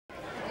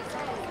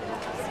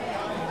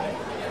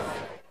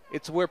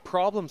It's where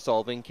problem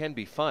solving can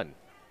be fun.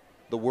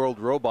 The World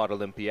Robot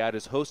Olympiad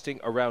is hosting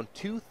around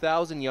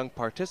 2,000 young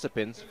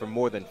participants from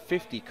more than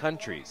 50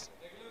 countries.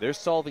 They're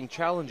solving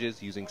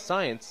challenges using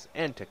science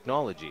and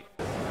technology.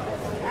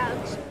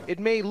 It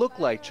may look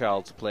like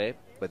child's play,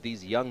 but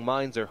these young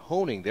minds are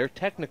honing their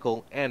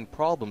technical and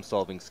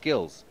problem-solving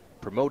skills,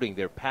 promoting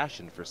their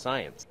passion for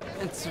science.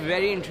 It's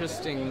very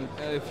interesting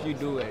if you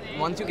do it.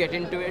 Once you get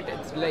into it,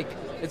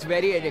 it's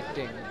very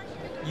addicting.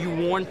 You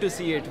want to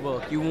see it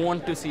work. You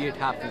want to see it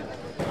happen.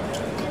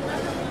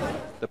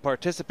 The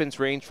participants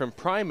range from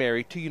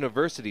primary to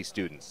university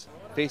students,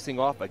 facing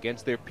off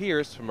against their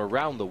peers from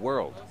around the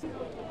world.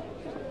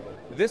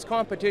 This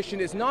competition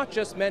is not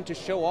just meant to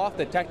show off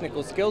the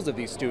technical skills of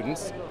these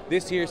students.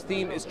 This year's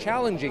theme is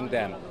challenging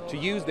them to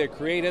use their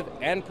creative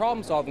and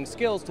problem-solving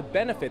skills to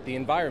benefit the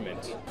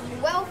environment.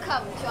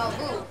 Welcome to our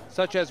booth.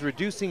 Such as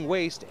reducing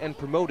waste and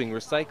promoting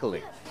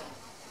recycling.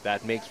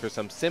 That makes for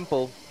some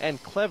simple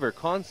and clever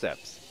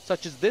concepts,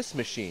 such as this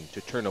machine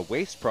to turn a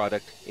waste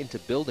product into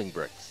building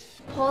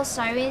bricks.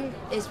 Styrene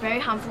is very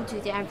harmful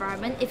to the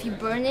environment. If you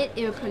burn it,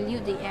 it will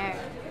pollute the air.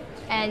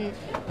 And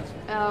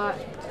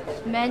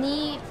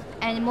many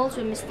animals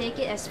will mistake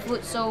it as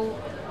food, so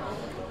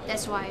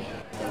that's why.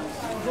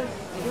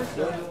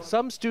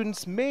 Some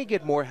students may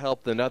get more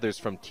help than others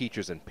from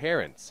teachers and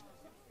parents.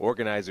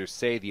 Organizers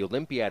say the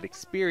Olympiad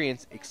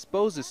experience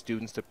exposes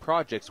students to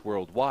projects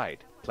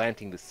worldwide,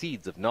 planting the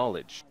seeds of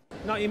knowledge.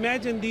 Now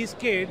imagine these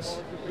kids,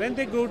 when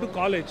they go to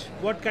college,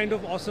 what kind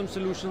of awesome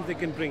solutions they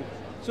can bring.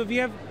 So we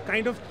have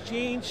kind of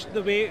changed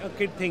the way a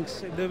kid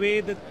thinks, the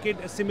way the kid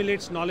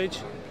assimilates knowledge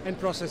and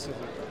processes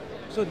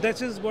it. So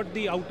this is what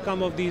the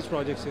outcome of these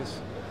projects is,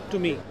 to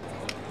me.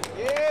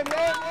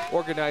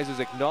 Organizers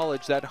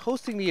acknowledge that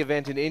hosting the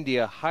event in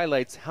India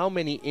highlights how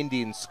many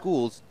Indian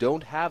schools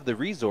don't have the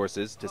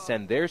resources to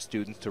send their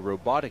students to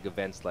robotic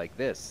events like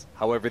this.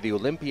 However, the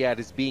Olympiad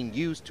is being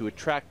used to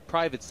attract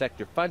private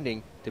sector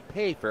funding to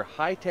pay for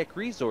high-tech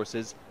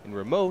resources in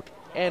remote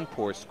and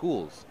poor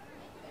schools.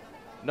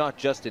 Not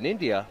just in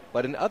India,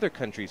 but in other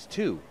countries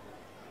too.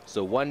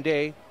 So one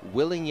day,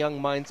 willing young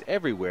minds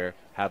everywhere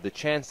have the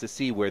chance to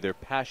see where their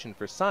passion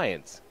for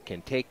science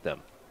can take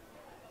them.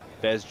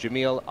 FAIZ,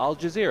 JAMIL, Al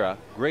Jazeera,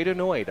 Greater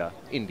Noida,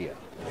 India.